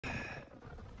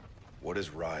What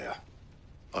is Riah?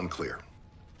 Unclear.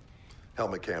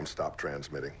 Helmet cam stopped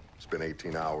transmitting. It's been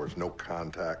 18 hours, no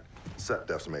contact.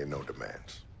 SetDef's made no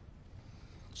demands.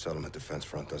 Settlement Defense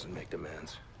Front doesn't make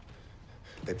demands.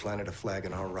 They planted a flag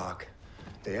in our rock.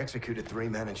 They executed 3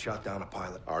 men and shot down a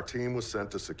pilot. Our team was sent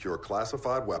to secure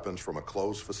classified weapons from a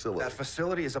closed facility. That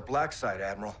facility is a black site,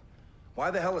 Admiral.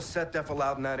 Why the hell is SetDef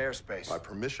allowed in that airspace? By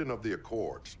permission of the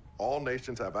Accords, all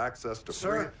nations have access to free...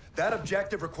 Sir, that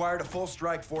objective required a full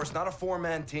strike force, not a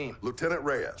 4-man team. Lieutenant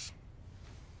Reyes,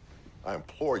 I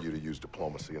implore you to use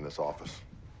diplomacy in this office.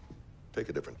 Take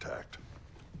a different tact.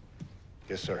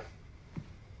 Yes, sir.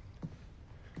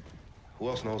 Who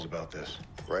else knows about this?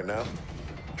 Right now,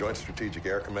 Joint Strategic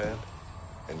Air Command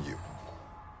and you.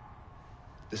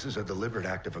 This is a deliberate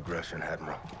act of aggression,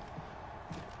 Admiral.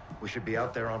 We should be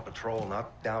out there on patrol,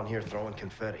 not down here throwing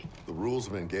confetti. The rules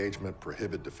of engagement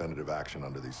prohibit definitive action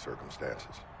under these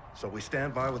circumstances. So we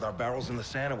stand by with our barrels in the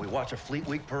sand and we watch a Fleet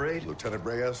Week parade? Lieutenant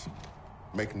Reyes,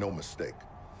 make no mistake.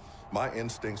 My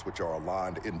instincts, which are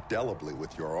aligned indelibly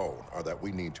with your own, are that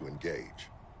we need to engage.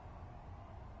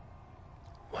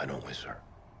 Why don't we, sir?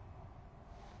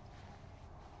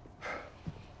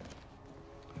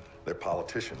 They're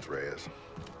politicians, Reyes.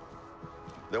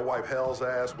 They'll wipe hell's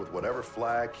ass with whatever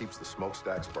flag keeps the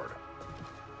smokestacks burning.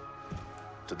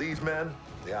 To these men,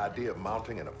 the idea of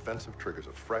mounting an offensive triggers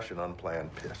a fresh and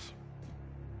unplanned piss.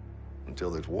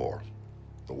 Until there's war,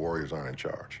 the warriors aren't in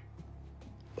charge.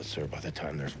 But, sir, by the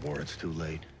time there's war, it's too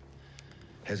late.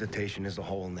 Hesitation is a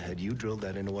hole in the head. You drilled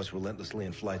that into us relentlessly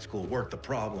in flight school. Work the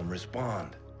problem,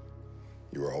 respond.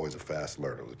 You were always a fast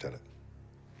learner, Lieutenant.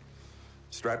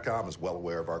 Stratcom is well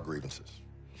aware of our grievances.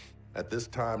 At this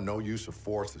time, no use of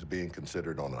force is being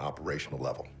considered on an operational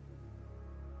level.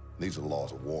 These are the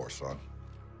laws of war, son.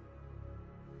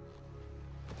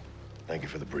 Thank you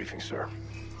for the briefing, sir.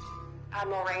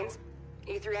 Admiral Reyes,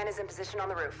 E3N is in position on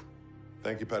the roof.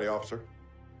 Thank you, Petty Officer.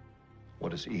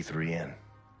 What is E3N?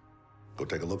 Go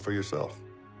take a look for yourself.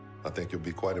 I think you'll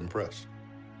be quite impressed.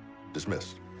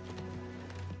 Dismissed.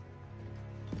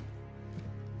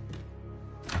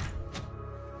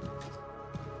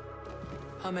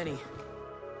 How many?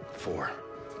 4.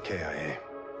 KIA.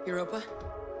 Europa?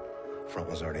 Front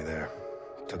was already there.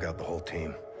 Took out the whole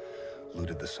team.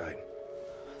 Looted the site.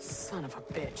 Son of a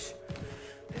bitch.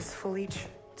 This Felice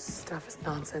stuff is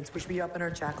nonsense. We should be up in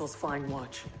our jackals flying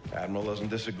watch. Admiral doesn't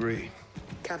disagree.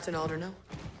 Captain Alder, no?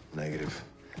 Negative.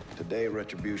 Today,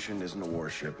 Retribution isn't a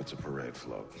warship, it's a parade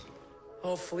float.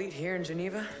 Whole fleet here in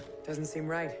Geneva? Doesn't seem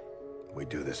right. We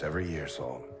do this every year,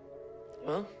 Saul.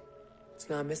 Well, let's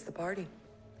not miss the party.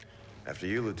 After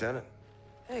you, Lieutenant.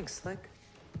 Thanks, Slick.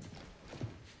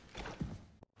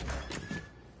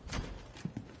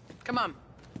 Come on.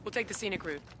 We'll take the scenic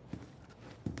route.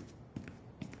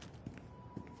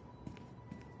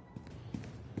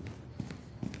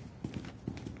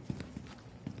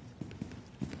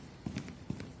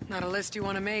 Not a list you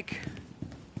want to make.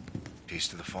 Peace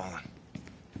to the fallen.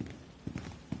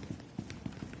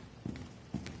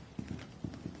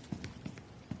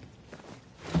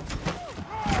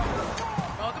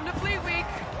 Welcome to Fleet Week.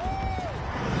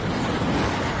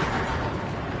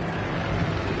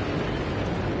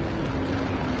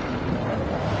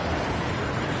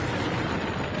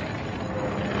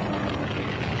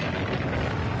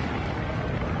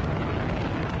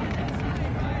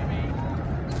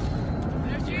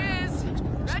 There she is.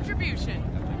 Retribution.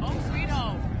 Home sweet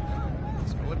home.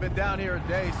 It's only been down here a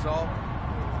day, Saul.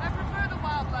 I prefer the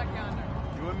wild black yonder.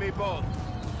 You and me both.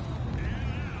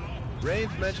 Reyes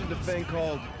mentioned a thing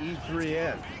called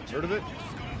E3N. Heard of it?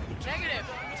 Negative.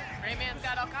 Rayman's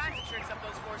got all kinds of tricks up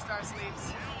those 4-star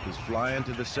sleeves. He's flying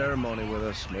to the ceremony with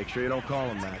us. Make sure you don't call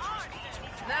him that.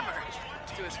 Never.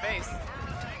 To his face.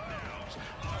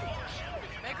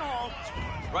 Make a hole.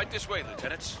 Right this way,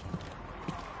 Lieutenants.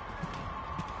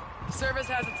 Service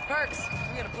has its perks.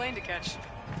 We got a plane to catch.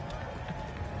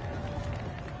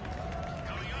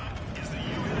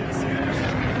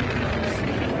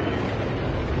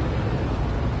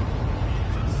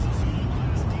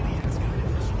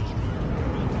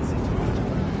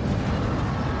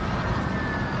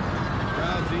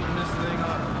 Crowd's eating this thing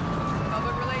up.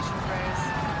 Public relations, Reyes.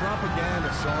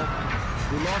 Propaganda, Saul.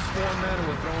 We lost 4 men and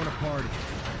we're throwing a party.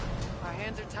 Our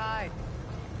hands are tied.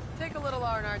 Take a little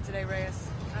R&R today, Reyes.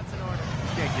 That's an order.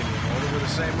 Can't give me an order with the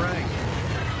same rank.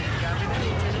 Copy that,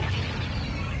 Lieutenant.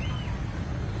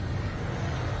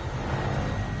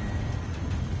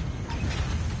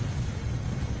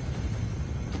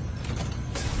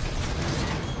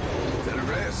 Lieutenant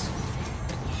Reyes.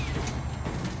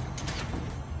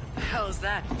 The hell is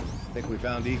that? I think we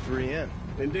found E3N.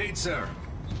 Indeed, sir.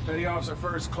 Petty Officer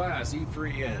First Class,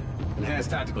 E3N.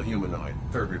 Enhanced Tactical Humanoid,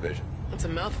 3rd Revision. That's a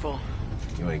mouthful.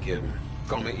 You ain't kidding.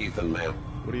 Call me Ethan, ma'am.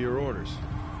 What are your orders?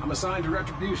 I'm assigned to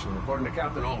Retribution, reporting to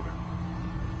Captain Alder.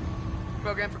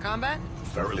 Program for combat?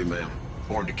 Thoroughly, ma'am.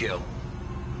 Born to kill.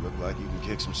 Look like you can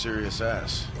kick some serious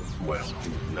ass. Well,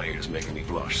 now you're just making me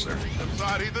blush, sir. Left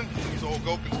side, Ethan. This old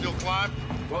goat can still climb.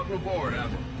 Welcome aboard,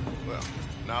 Admiral. Well,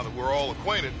 now that we're all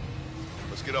acquainted,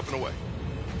 let's get up and away.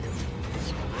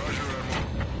 Roger, Admiral.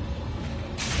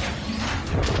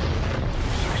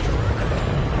 6 to record.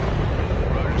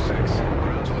 Roger 6.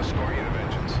 Grounds will escort you to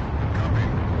Vengeance. Copy.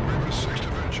 Raven 6 to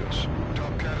Vengeance.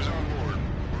 Top Cat is on board.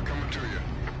 We're coming to you.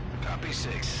 Copy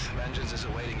 6. Vengeance is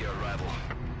awaiting your arrival.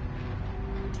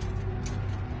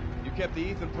 You kept the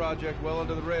Ethan project well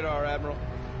under the radar, Admiral.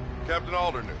 Captain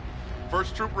Alder knew.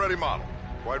 First troop-ready model.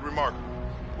 Quite remarkable.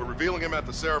 We're revealing him at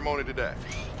the ceremony today.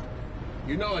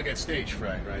 You know I get stage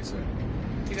fright, right, sir?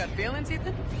 You got feelings,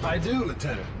 Ethan? I do,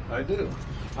 Lieutenant. I do.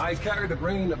 I carry the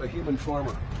brain of a human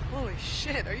farmer. Holy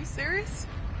shit, are you serious?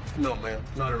 No, ma'am.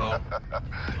 Not at all.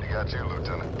 You got you,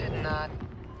 Lieutenant. Did not.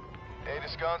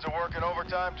 AATIS guns are working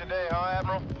overtime today, huh,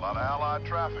 Admiral? A lot of allied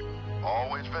traffic.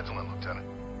 Always vigilant, Lieutenant.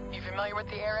 You familiar with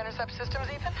the air intercept systems,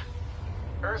 Ethan?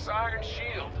 Earth's Iron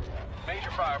Shield.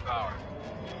 Major firepower.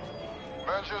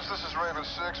 Vengeance, this is Raven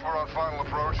 6. We're on final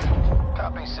approach.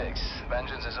 Copy 6.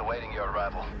 Vengeance is awaiting your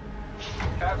arrival.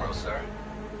 Admiral, sir.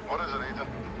 What is it, Ethan?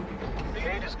 The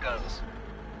AATIS guns.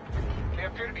 They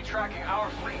appear to be tracking our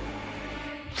fleet.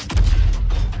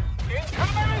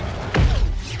 Incoming!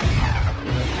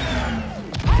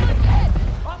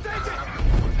 I'll take it!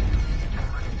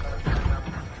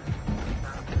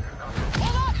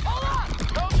 Hold on!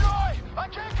 No joy! I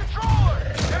can't control her!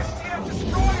 STF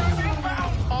destroyer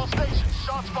inbound! All stations,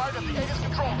 shots fired at the AATIS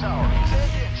control tower. Say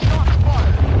again, shots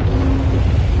fired!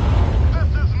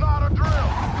 This is not a drill!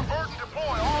 Divert and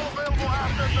deploy all available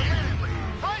assets immediately!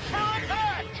 Brace for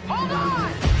impact! Hold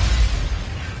on!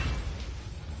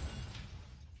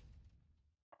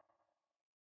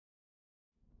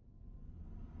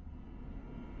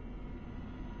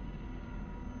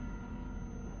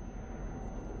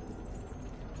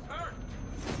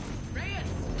 Reyes!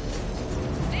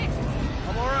 Nick!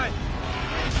 I'm all right.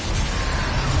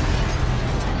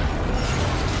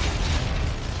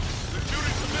 They're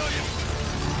shooting civilians.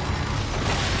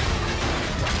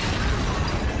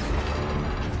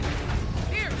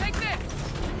 Here, take this!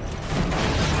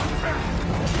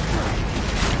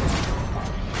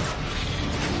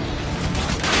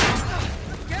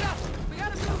 Get up! We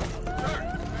gotta move! Sir,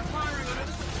 they're firing on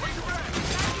us. Wait your back!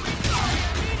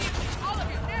 Immediately! All of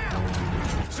you, now!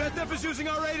 SetDef is using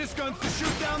our AATIS guns to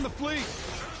shoot down the fleet.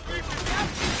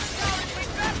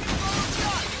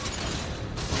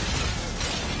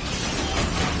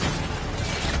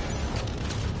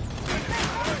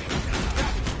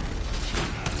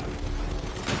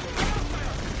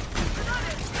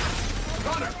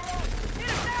 Runner!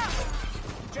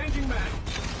 Changing mag.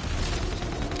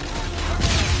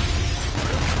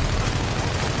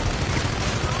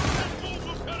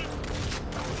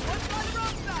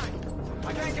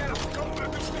 I can't get him. Don't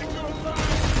let this thing go by.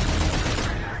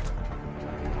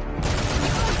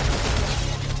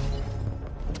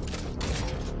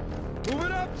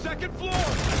 Moving up, second floor.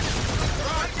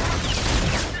 Right.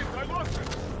 I lost it.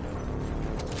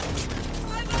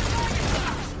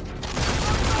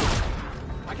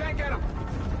 I can't get him.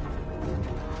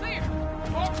 Clear!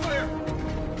 All clear.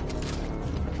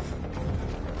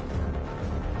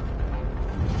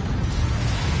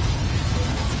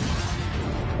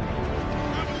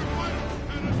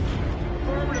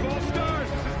 Affirmative, all stars.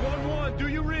 This is 1-1. Do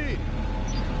you read?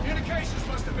 Communications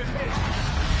must have been hit.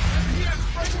 STF's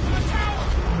breaking from the tower.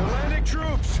 We're landing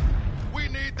troops. We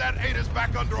need that AATIS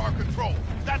back under our control.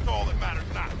 That's all that matters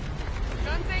now.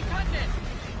 Guns ain't cutting it!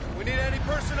 We need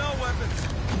anti-personnel weapons.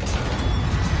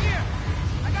 Here!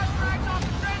 I got frags off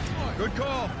the transport! Good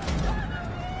call.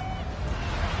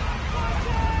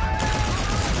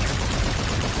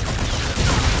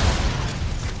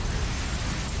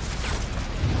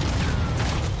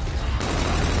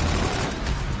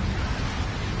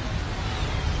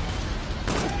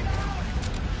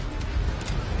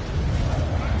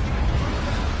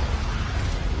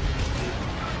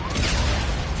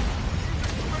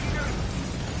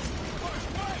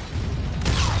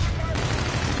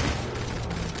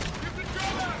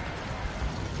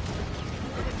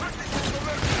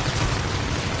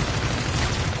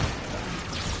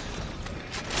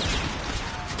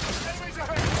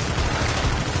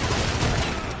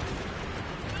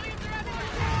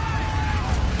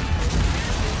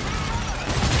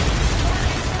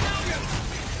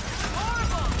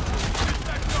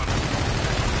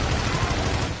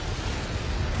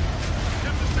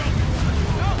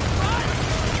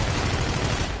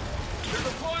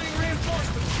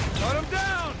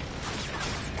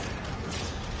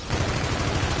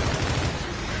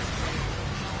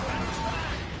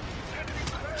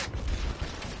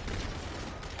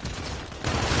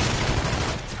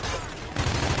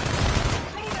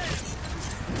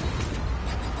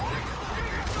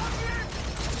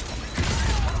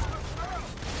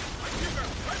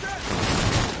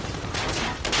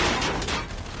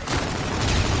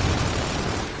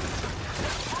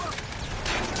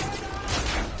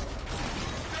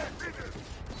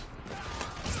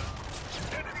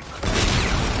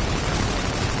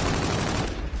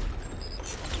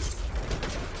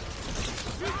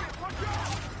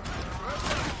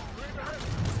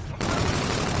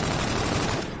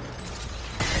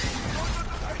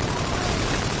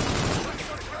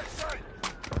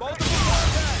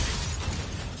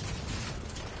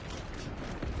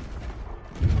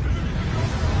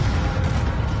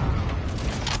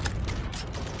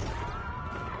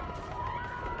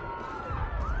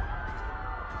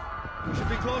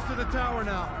 to the tower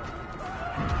now.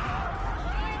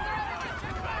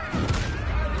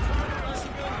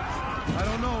 I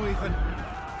don't know, Ethan.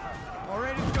 Our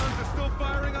AATIS guns are still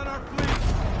firing on our fleet.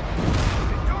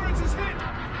 Endurance is hit!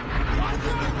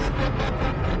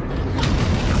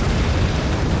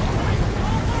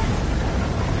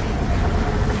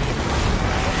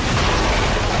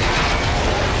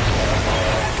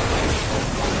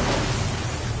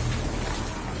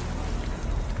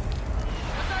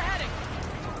 What's our heading?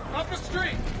 Up the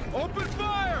street! Open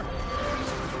fire!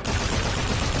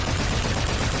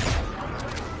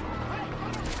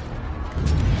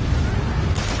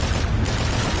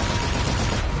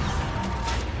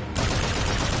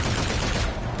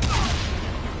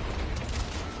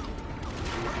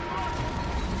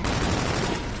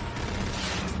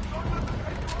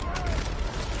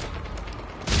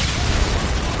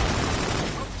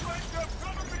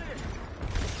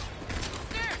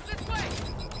 Stairs, this way!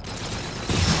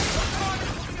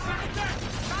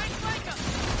 Try and flank 'em!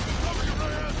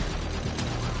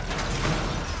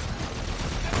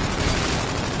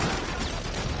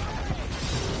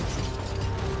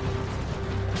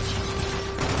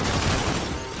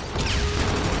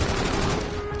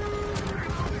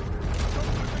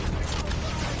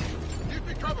 Give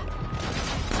me cover!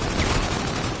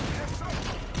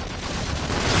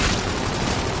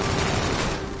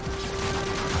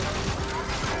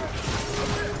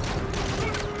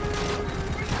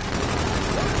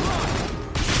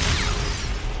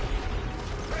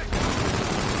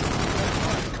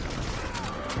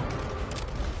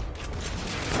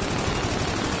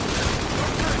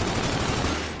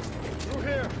 Through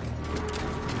here.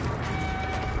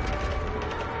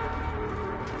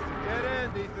 Dead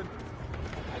end, Ethan.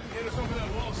 Get us over that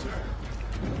wall, sir.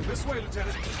 This way,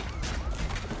 Lieutenant.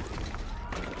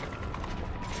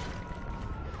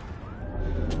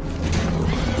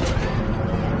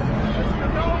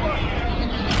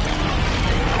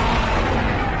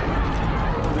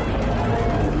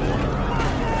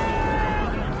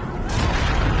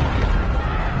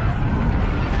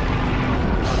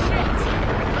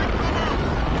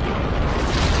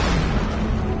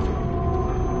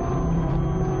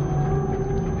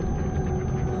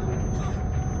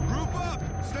 Group up!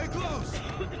 Stay close!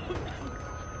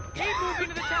 Keep moving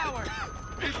to the tower!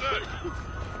 He's dead.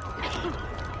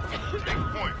 Take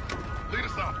point. Lead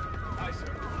us out. Aye,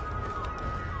 sir.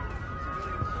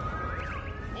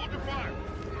 Hold your fire.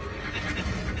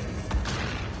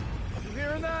 You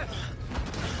hearing that?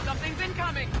 Something's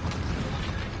incoming!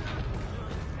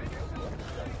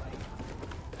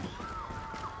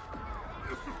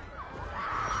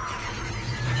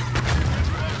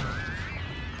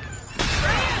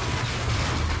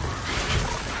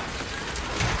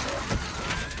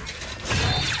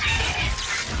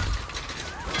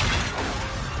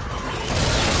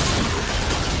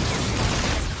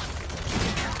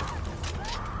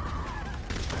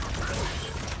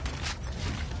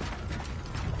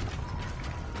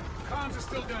 Comms are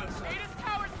still down, sir. AATIS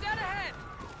tower's dead ahead!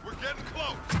 We're getting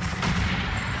close.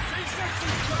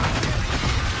 C-section's down!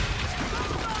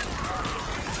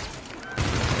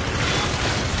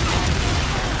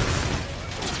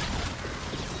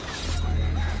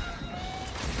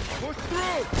 Push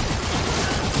through!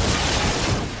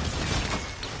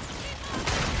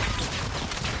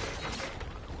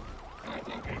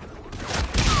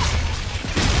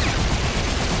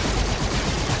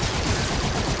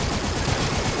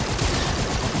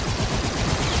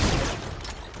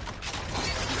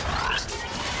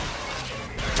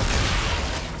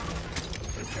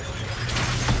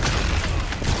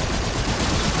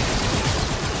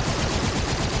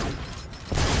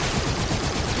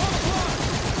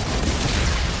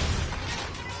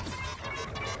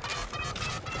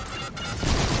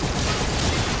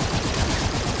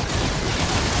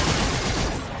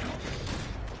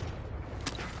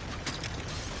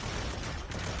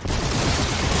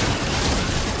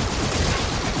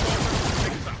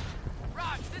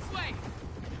 Raj, this way!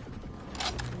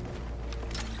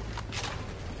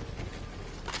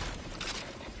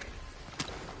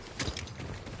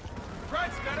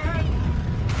 Reds, dead ahead!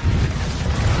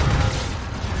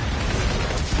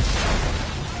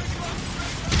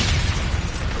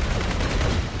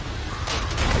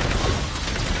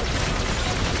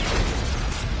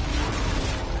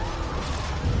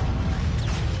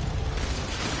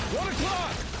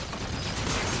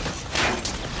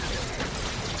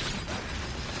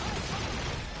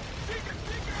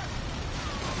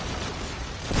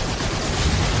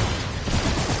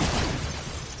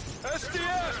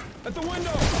 At the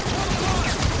window!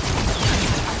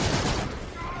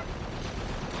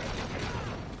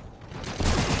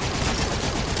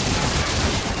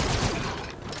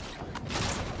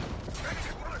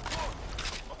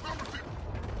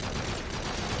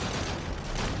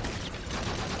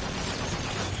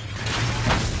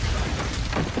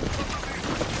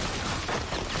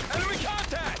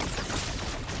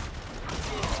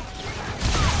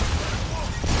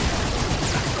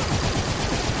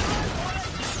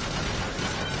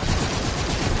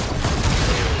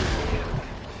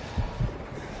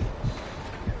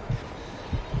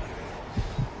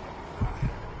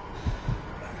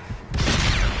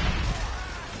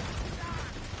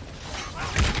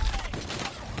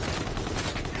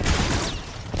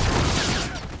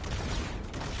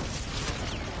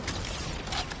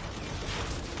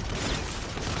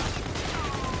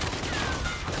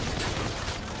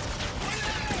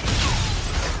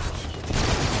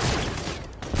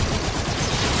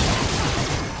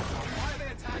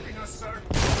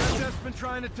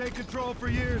 trying to take control for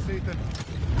years, Ethan.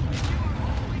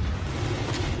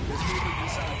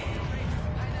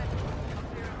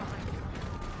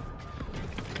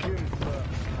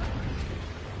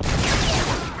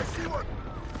 I see one!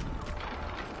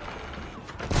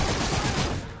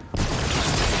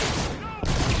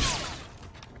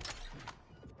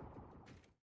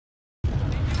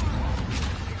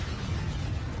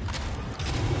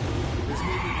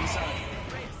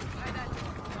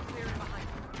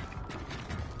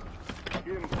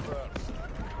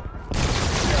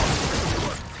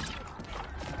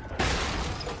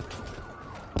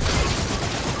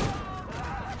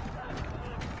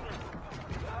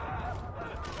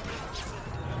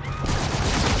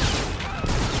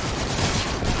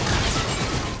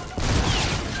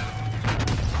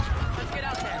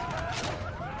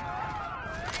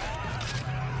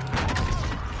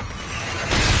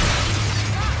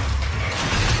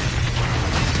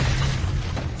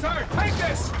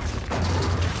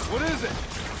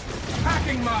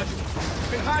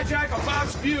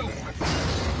 View.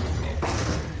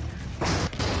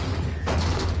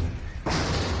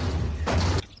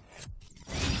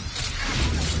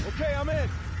 Okay, I'm in.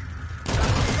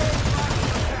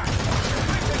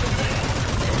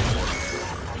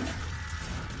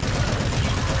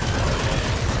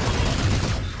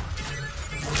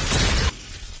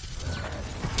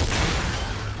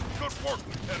 Good work,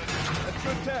 Lieutenant. That's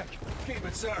good tech. Keep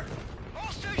it, sir.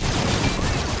 All stations!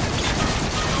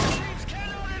 Teams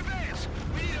cannot advance!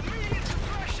 We need immediate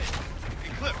suppression!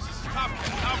 Eclipse, this is Top Cat.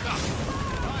 How copy?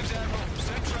 Rise, Admiral.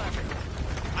 Send traffic.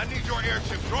 I need your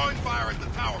airship drawing fire at the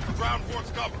tower for ground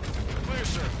force cover. Clear,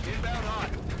 sir. Inbound hot.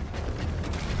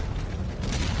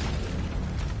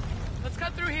 Let's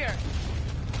cut through here.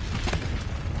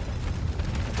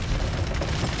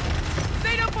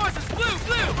 Sado forces! Blue!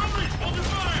 Blue! Open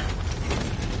fire!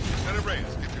 Lieutenant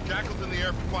Reyes, get your jackals in the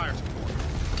air for fire support.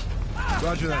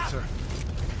 Roger that, sir.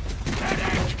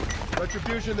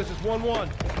 Retribution, this is 1-1.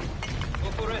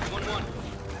 Go for it, 1-1.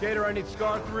 Gator, I need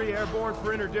Scar 3 airborne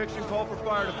for interdiction. Call for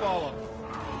fire to follow.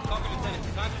 Copy,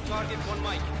 Lieutenant. Time to target 1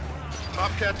 mic.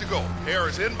 Top Cat to go. Air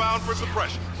is inbound for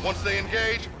suppression. Once they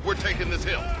engage, we're taking this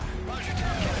hill. Roger, Top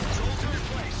Cat. Control to your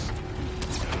place.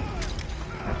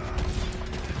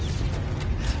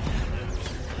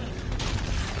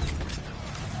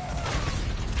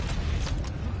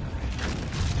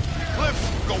 Eclipse,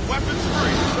 go weapons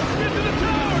free. Let's get to the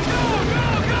tower! Go, go,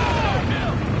 go!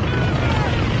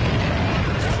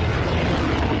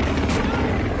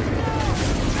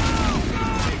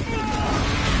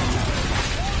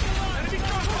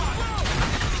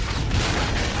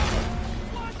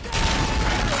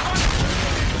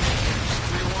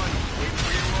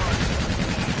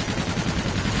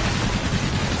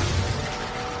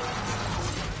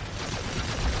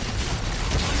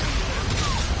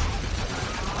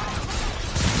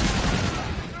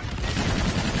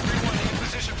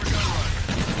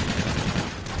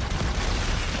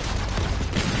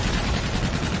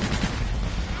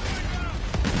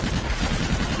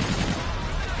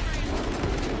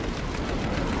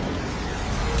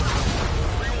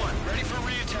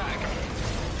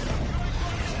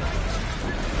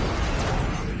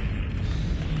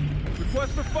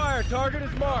 Request for fire. Target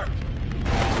is marked.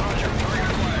 Roger, target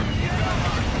acquired. Inbound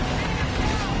hot.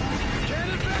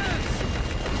 Can't advance!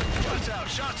 Shots out,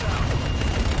 shots out.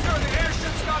 Sir, the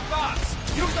airship's got bots.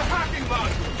 Use the hacking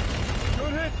module.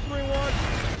 Good hit, 3-1.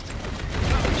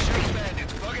 Copy, shoot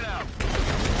bandits. Bug it out.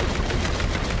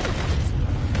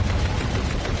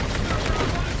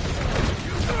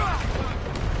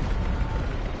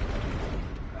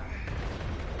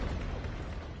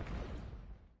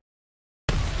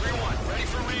 Ready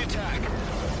for re-attack.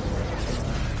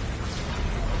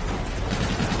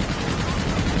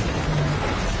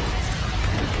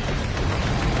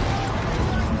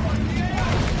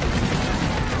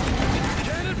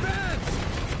 Can't advance!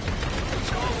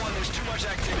 Skull 1, there's too much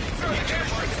activity. Sir, the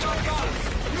airship's got bots.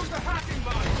 Use the hacking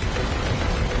module.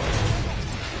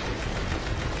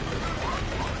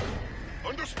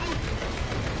 Understood.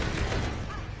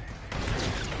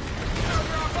 Sir,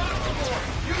 there are bots aboard.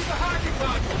 Use the hacking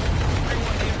module.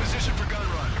 3-1, in position for gun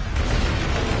run.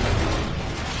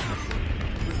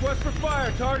 Request for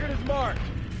fire. Target is marked.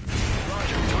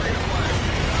 Roger, target acquired.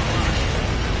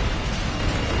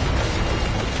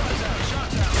 Shots out,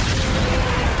 shots out.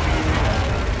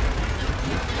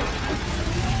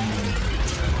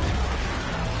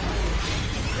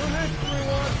 Good hit,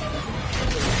 3-1.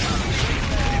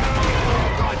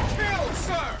 Good kill,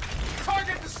 sir.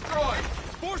 Target destroyed.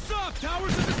 Force up!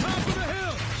 Tower's at the top of the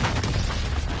hill!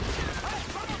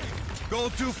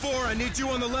 Gold 2-4, I need you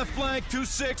on the left flank.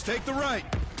 2-6, take the right.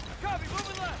 Copy,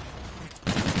 moving left.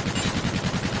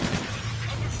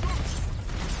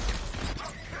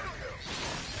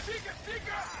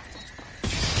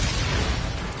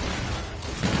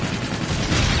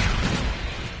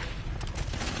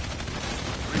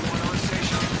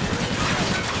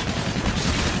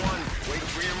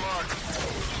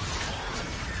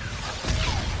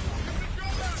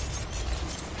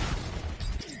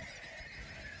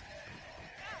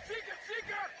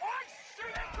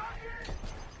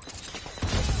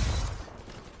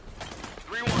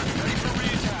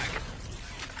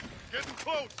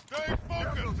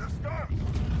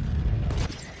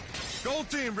 Gold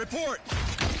team, report!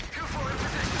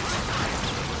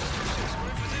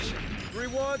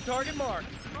 3-1, target mark.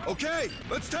 Okay,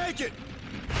 let's take it!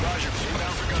 Roger,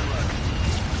 inbound for gun run.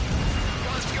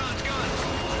 Guns!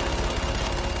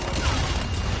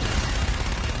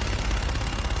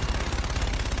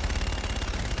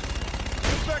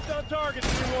 Suspect on target,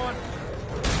 3-1.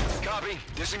 Copy,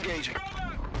 disengaging.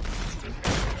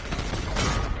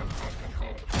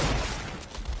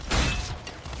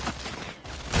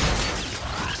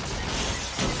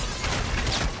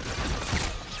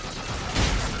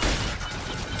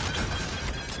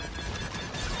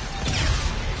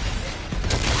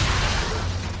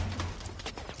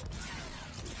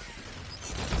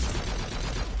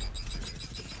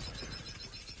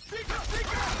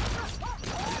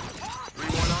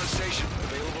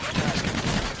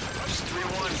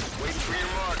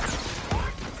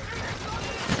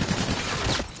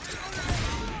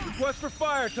 Request for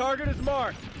fire. Target is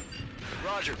marked.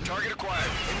 Roger. Target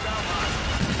acquired. Inbound line.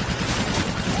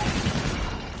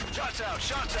 Shots out.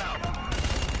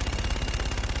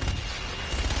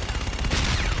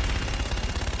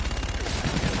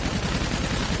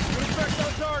 Suspect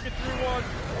on target, 3-1.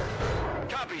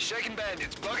 Copy. Shaking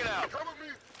bandits. Bug it out. Come with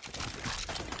me.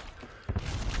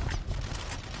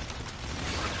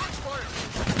 Fire.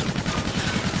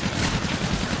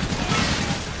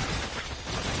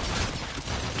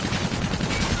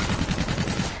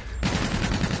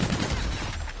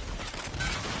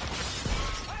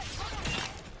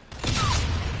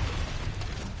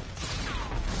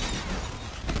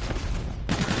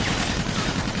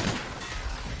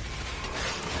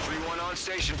 3-1 on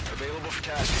station. Available for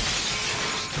tasking.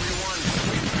 3-1.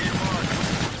 Waiting for your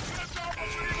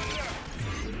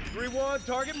mark. 3-1,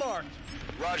 target marked.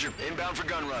 Roger. Inbound for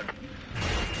gun run.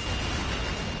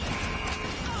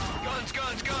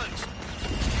 Guns!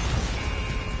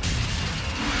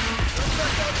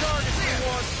 Suspect on target,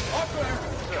 3-1. Off clear.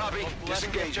 Copy.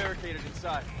 Disengage. Barricaded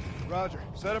inside. Roger.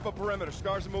 Set up a perimeter.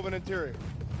 Scars are moving interior.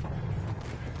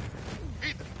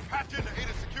 Ethan, patch into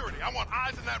AATIS security. I want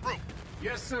eyes in that room.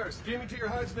 Yes, sir. Steaming to your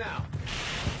HUDs now.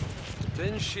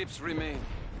 10 ships remain.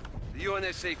 The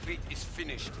UNSA fleet is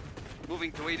finished.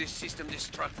 Moving to AATIS system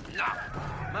destruct now.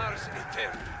 Mars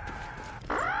Eternal.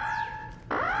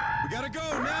 We gotta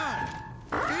go now!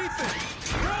 Ethan!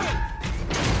 Go!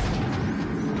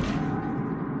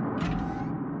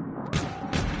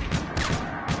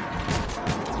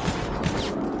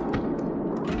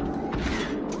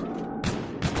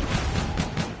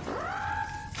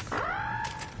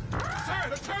 Sir,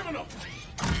 the terminal!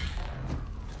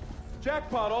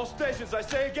 Jackpot, all stations. I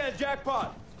say again,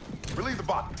 jackpot. Relieve the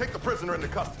bot. Take the prisoner into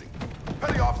custody.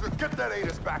 Petty officers, get that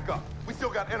AATIS back up. We still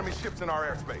got enemy ships in our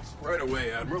airspace. Right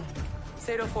away, Admiral.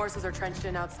 SATO forces are trenched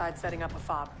in outside, setting up a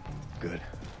fob. Good.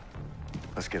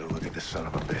 Let's get a look at this son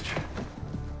of a bitch.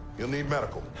 You'll need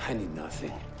medical. I need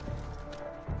nothing.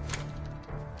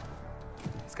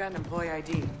 He's got an employee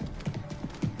ID.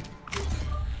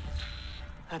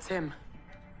 That's him.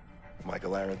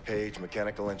 Michael Aaron Page,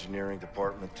 Mechanical Engineering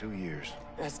Department, 2 years.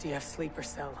 SDF sleeper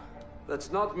cell.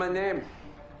 That's not my name.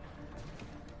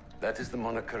 That is the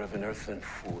moniker of an earthling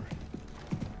fool.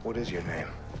 What is your name?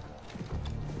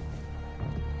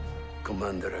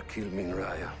 Commander Akeel Min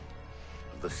Riah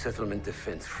of the Settlement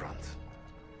Defense Front.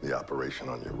 The operation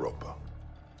on Europa.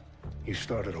 You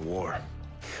started a war.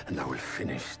 And I will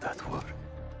finish that war.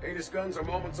 AATIS guns are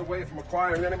moments away from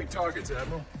acquiring enemy targets,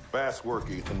 Admiral. Fast work,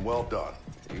 Ethan. Well done.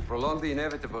 You prolong the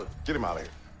inevitable. Get him out of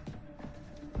here.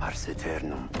 Ars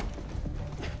Eternum.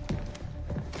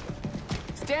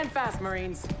 Stand fast,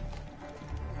 Marines.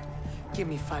 Give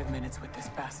me 5 minutes with this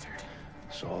bastard.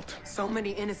 Salt. So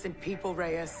many innocent people,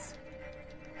 Reyes.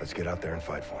 Let's get out there and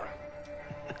fight for him.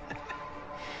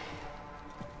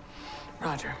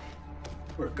 Roger.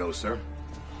 Where it goes, sir?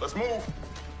 Let's move.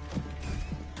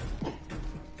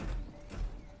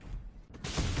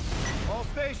 All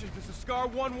stations, this is Scar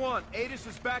 1-1. AATIS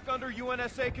is back under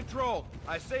UNSA control.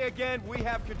 I say again, we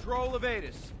have control of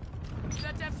AATIS.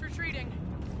 SetDef's retreating.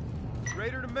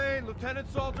 Raider to main, Lieutenant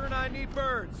Salter and I need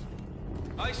birds.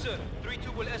 Aye, sir.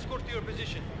 3-2 will escort to your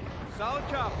position. Solid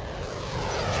copy.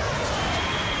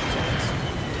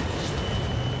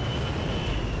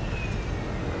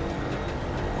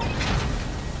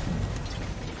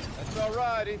 That's all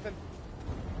right, Ethan.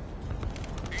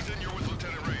 Ethan, you're with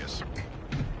Lieutenant Reyes.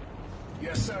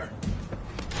 Yes, sir.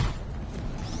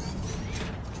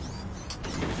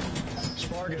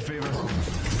 Spark it, Fever.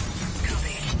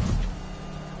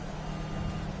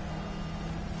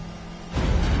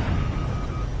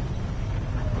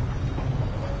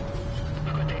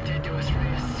 Look what they did to us,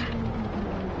 Reyes.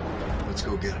 Let's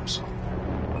go get him, son.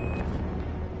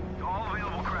 To all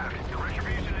available craft, the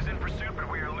Retribution is in pursuit, but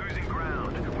we are losing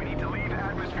ground. We need to leave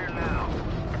atmosphere now.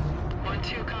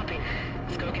 1-2, copy.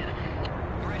 Let's go get him.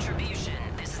 Retribution,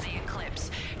 this is the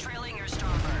Eclipse. Trailing your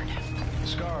starboard.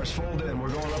 Scars, fold in. We're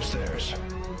going upstairs.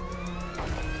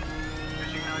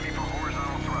 Fishing 90 for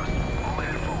horizontal thrust. All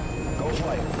in full. Go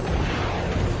flight.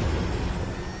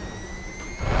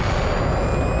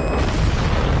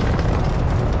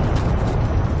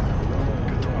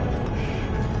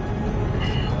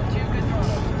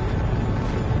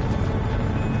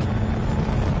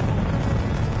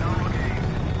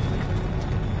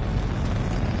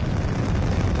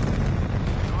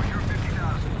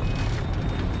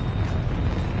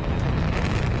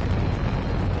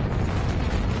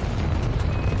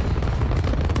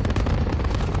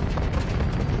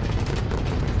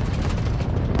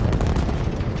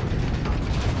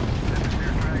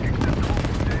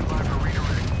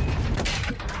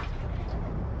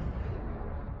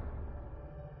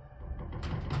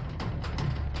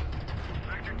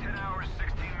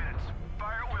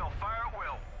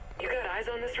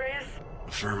 On this, Reyes?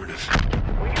 Affirmative.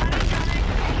 We got it coming!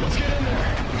 Let's get in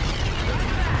there!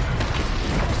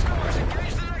 Scars,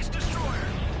 engage the next destroyer!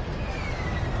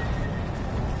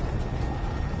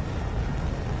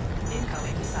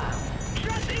 Incoming missile.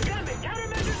 Trust incoming!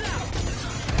 Countermeasures out!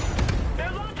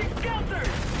 They're launching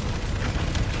skelters!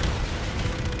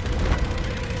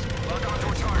 Lock onto a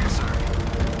target, sir.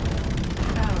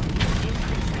 Power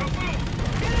increasing.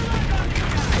 Get a lock on these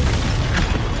guys!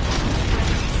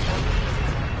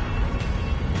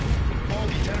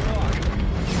 Bogey, 10 o'clock.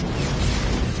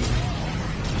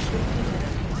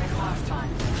 Take off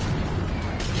time.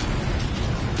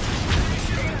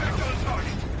 Back on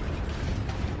target.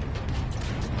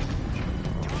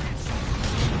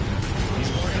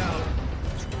 He's working out.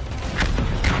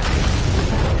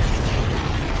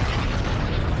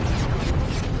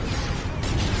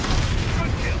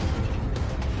 Good kill.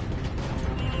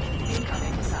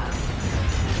 Incoming missile.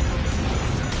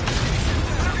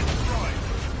 Target destroyed.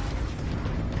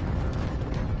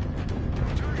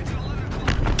 Target's at 11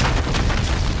 o'clock.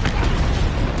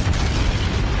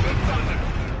 Good thunder.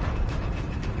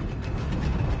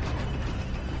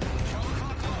 12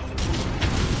 o'clock low.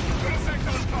 Good effect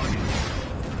on target.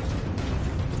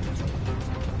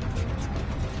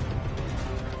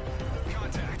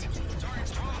 Contact.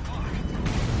 Target's 12 o'clock.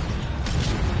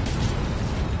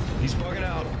 He's bugging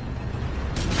out.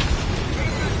 Good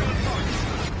effect on target.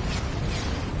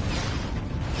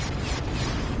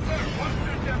 Sir, one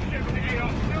SetDef ship in the AO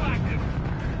still active.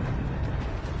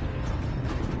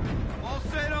 All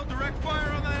sail, direct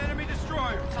fire on that enemy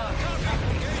destroyer. Contact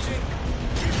engaging.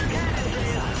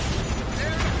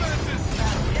 Air defenses.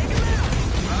 Take him out!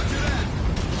 Roger that.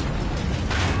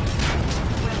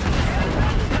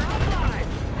 They're offline!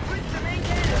 Switch to main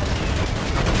cannon!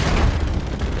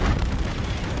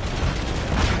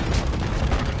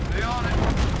 Stay on it.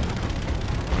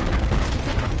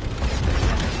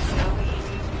 So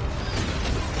easy.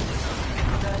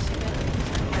 30 minutes.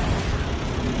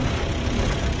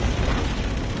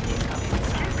 Incoming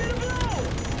missile. Keep it blow!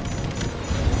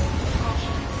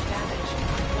 Caution. Damage.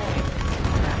 Warning.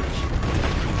 Damage.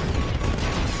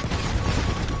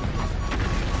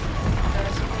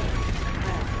 30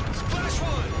 minutes. Splash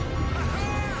one!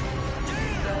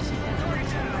 30 minutes.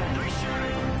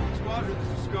 Squadron,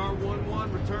 this is Scar 1-1.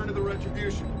 Return to the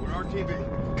Retribution. We're RTB.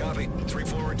 Copy.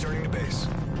 3-4 returning to base.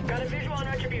 Got a visual on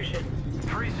Retribution.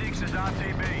 3-6 is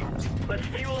AATIS. Let's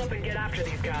fuel up and get after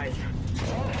these guys.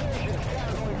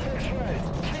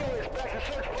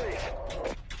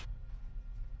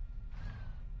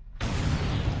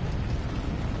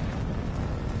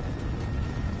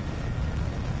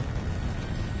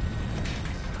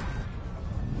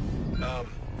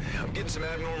 I'm getting some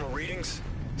abnormal readings.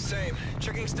 Same.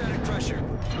 Checking static pressure.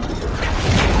 What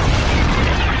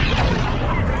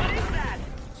is that?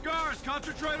 Scars,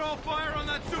 concentrate all fire on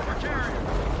that super carrier.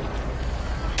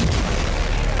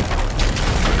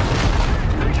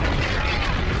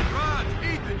 Rod,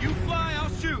 Ethan, you fly, I'll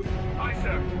shoot. Aye,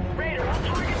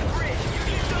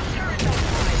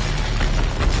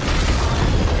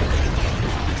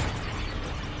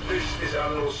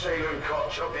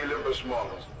 of the Olympus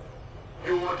Mons.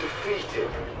 You were defeated.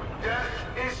 Death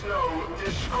is no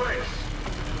disgrace.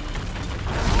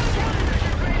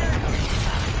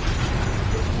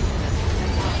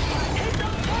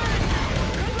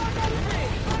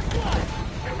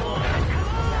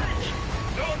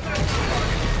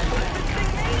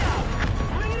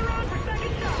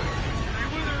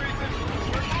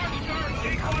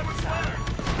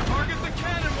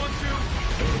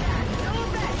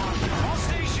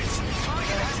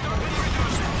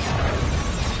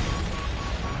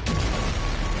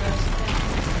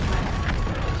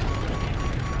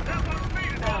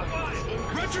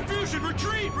 Retribution,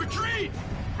 retreat! Retreat!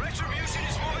 Retribution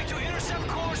is moving to intercept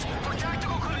course for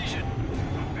tactical collision.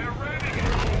 They're ready. Do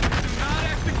not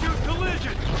execute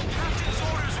collision! Captain's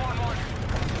orders, 1-1.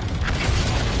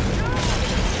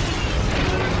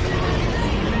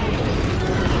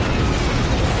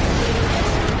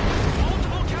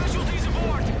 Multiple casualties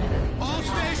aboard! All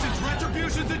stations,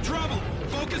 Retribution's in trouble!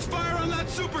 Focus fire on that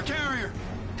supercarrier!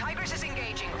 Tigris is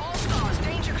engaging. All stars,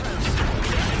 danger close.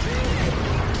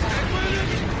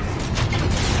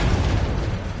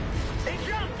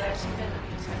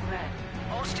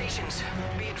 All stations,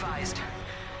 be advised.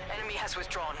 Enemy has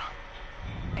withdrawn.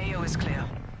 AO is clear.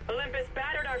 Olympus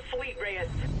battered our fleet, Reyes.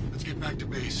 Let's get back to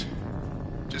base.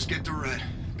 Just get to Red.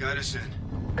 Guide us in.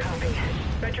 Copy.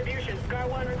 Retribution, Scar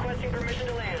 1 requesting permission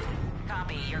to land.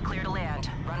 Copy, you're clear to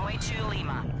land. Runway 2,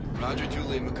 Lima. Roger, 2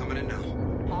 Lima coming in now.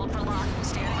 Hold for lock.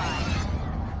 Stand by.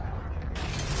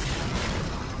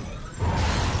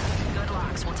 Good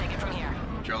locks. We'll take it from here.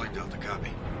 Charlie Delta,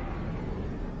 copy.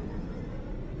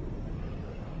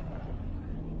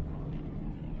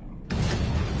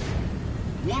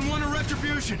 One of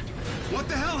Retribution! What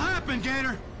the hell happened,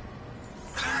 Gator?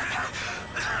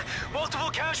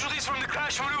 Multiple casualties from the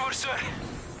crash maneuver, sir.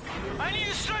 I need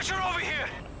a stretcher over here.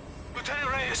 Lieutenant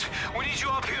Reyes, we need you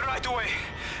up here right away.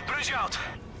 Bridge out.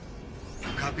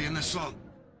 Copy in the assault.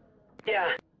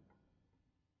 Yeah.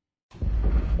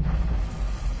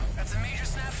 That's a major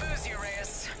snafu here,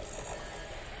 Reyes.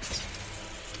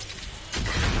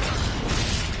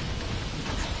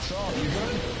 Saul, you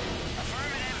good?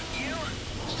 Affirmative. You?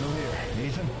 Still here.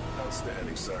 Ethan?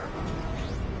 Outstanding, sir.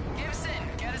 Gibson,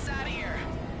 get us out of here.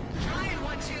 Ryan,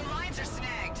 1-2, lines are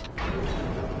snagged.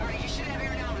 All right, you should have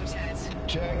air now, Lieutenant.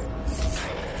 Check.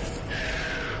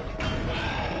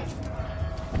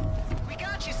 We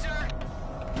got you, sir.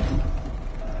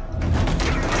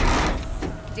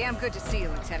 Damn good to see you,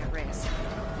 Lieutenant Reyes.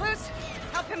 Luz,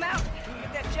 help him out.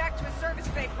 Get that jack to his service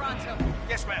bay pronto.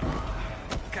 Yes, ma'am.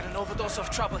 Got an overdose of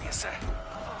trouble here, sir.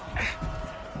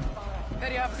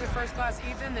 Petty Officer First Class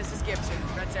Ethan, this is Gibson,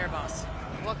 Red's air boss.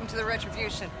 Welcome to the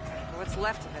Retribution, or what's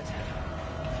left of it.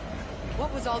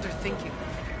 What was Alder thinking?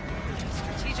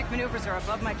 Strategic maneuvers are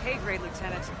above my pay grade,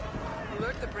 Lieutenant.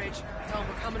 Alert the bridge. Tell him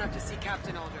we're coming up to see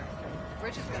Captain Alder. The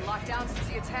bridge has been locked down since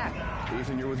the attack.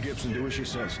 Ethan, you're with Gibson. Do as she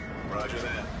says. Roger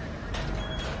that.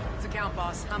 What's the count,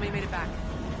 boss? How many made it back?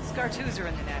 Scar 2s are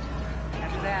in the net.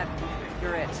 After that,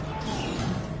 you're it.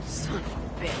 Son of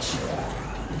a bitch.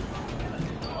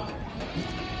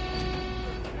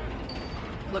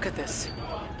 Look at this.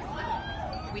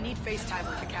 We need FaceTime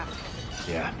with the captain.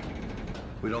 Yeah.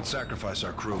 We don't sacrifice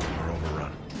our crew when we're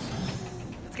overrun.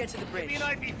 Let's get to the bridge. Give me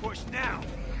an IV push now.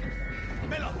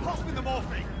 Miller, pass me the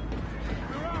morphine.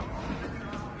 We're out.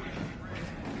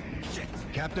 Shit.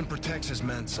 Captain protects his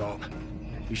men, Salt.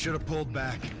 He should have pulled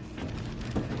back.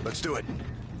 Let's do it.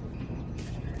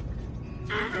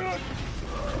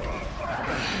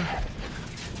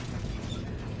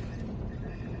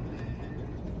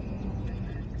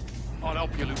 I'll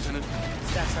help you, Lieutenant.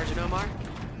 Staff Sergeant Omar?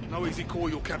 No easy call,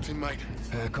 your captain, mate.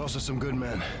 Cost us some good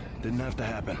men. Didn't have to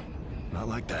happen. Not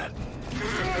like that.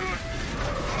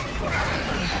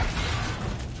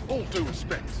 All due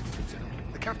respect,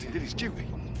 Lieutenant. The captain did his duty.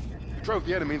 He drove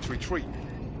the enemy into retreat.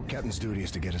 Captain's duty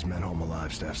is to get his men home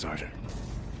alive, Staff Sergeant.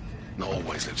 Not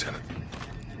always, Lieutenant.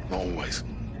 Not always.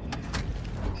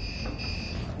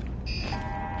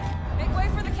 Make way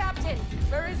for the captain!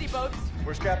 Where is he, Boats?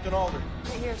 Where's Captain Alder?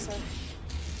 Right here, sir.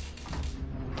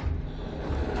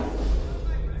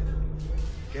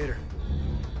 Gator.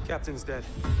 Captain's dead.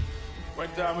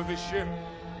 Went down with his ship.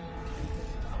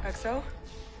 XO?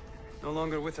 No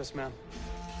longer with us, ma'am.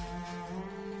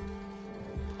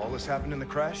 All this happened in the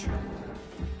crash?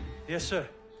 Yes, sir.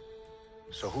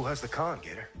 So who has the con,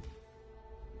 Gator?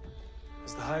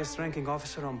 As the highest-ranking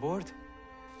officer on board,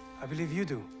 I believe you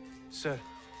do, sir.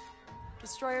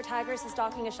 Destroyer Tigris is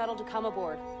docking a shuttle to come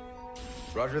aboard.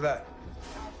 Roger that.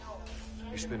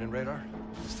 You spinning radar?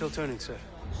 Still turning, sir.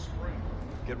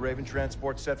 Get Raven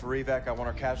transport set for evac. I want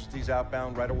our casualties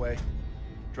outbound right away.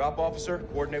 Drop officer,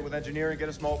 coordinate with engineer, and get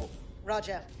us mobile.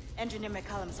 Roger. Engineer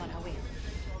McCallum's on her way.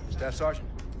 Staff Sergeant,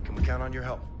 can we count on your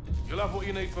help? You'll have what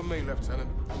you need from me, Lieutenant.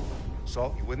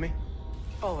 Salt, you with me?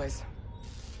 Always.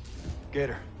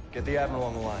 Gator, get the Admiral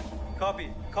on the line. Copy.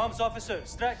 Comms officer,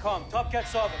 Stratcom, Top Cat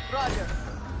Solvent. Roger.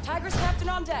 Tiger's captain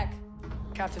on deck.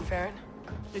 Captain Farron.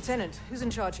 Lieutenant, who's in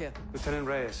charge here? Lieutenant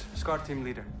Reyes, SCAR team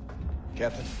leader.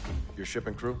 Captain, your ship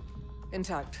and crew?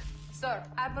 Intact. Sir,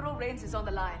 Admiral Reyes is on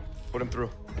the line. Put him through.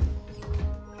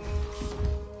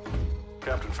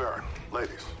 Captain Farron,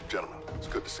 ladies, gentlemen, it's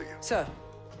good to see you. Sir.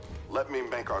 Let me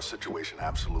make our situation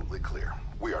absolutely clear.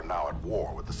 We are now at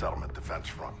war with the Settlement Defense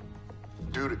Front.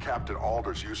 Due to Captain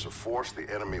Alder's use of force, the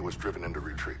enemy was driven into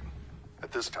retreat.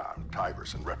 At this time,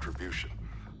 Tigris and Retribution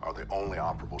are the only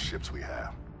operable ships we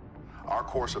have. Our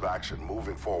course of action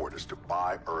moving forward is to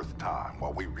buy Earth time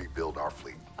while we rebuild our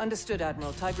fleet. Understood,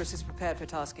 Admiral. Tigris is prepared for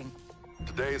tasking.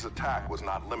 Today's attack was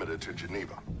not limited to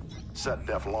Geneva.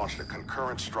 SetDef launched a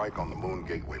concurrent strike on the Moon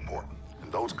Gateway port,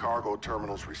 and those cargo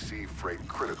terminals receive freight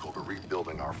critical to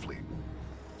rebuilding our fleet.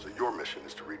 So your mission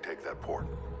is to retake that port.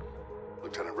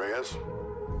 Lieutenant Reyes,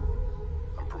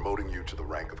 I'm promoting you to the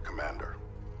rank of commander.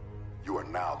 You are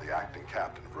now the acting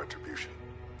captain of Retribution.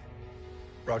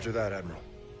 Roger that, Admiral.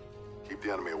 Keep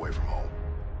the enemy away from home.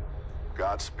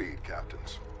 Godspeed,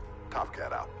 captains. Top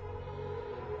Cat out.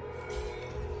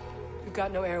 We've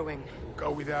got no air wing. We'll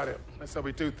go without it. That's how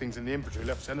we do things in the infantry,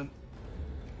 Lieutenant.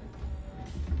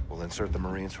 We'll insert the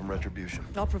Marines from Retribution.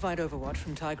 I'll provide overwatch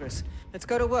from Tigris. Let's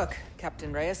go to work,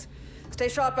 Captain Reyes. Stay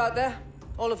sharp out there,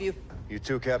 all of you. You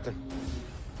too, Captain.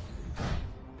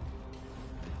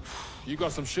 You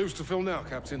got some shoes to fill now,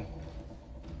 Captain.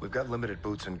 We've got limited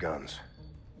boots and guns.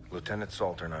 Lieutenant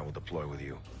Salter and I will deploy with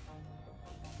you.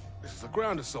 This is a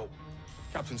ground assault.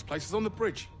 Captain's place is on the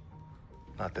bridge.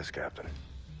 Not this, Captain.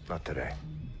 Not today.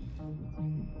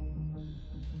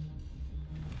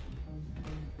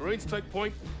 Marines take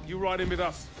point. You ride in with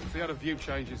us. See how the view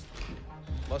changes.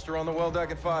 Muster on the well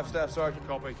deck at 5, Staff Sergeant.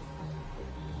 Copy.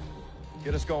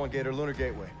 Get us going, Gator. Lunar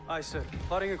Gateway. Aye, sir.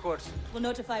 Plotting a course. We'll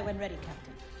notify when ready,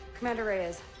 Captain. Commander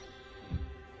Reyes.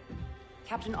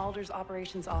 Captain Alder's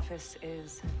operations office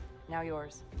is now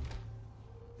yours.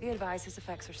 Be advised his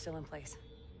effects are still in place.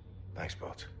 Thanks,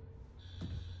 Boats.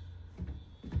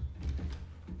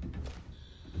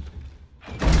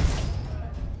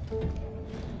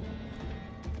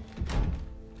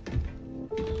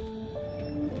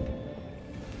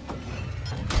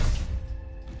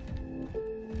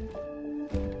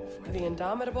 For the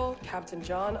indomitable Captain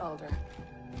John Alder.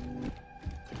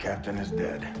 The captain is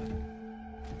dead.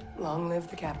 Long live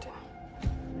the captain.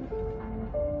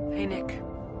 Hey, Nick.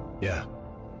 Yeah.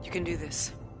 You can do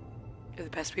this. You're the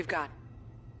best we've got.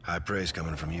 High praise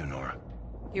coming from you, Nora.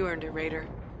 You earned it, Raider.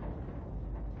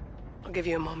 I'll give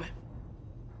you a moment.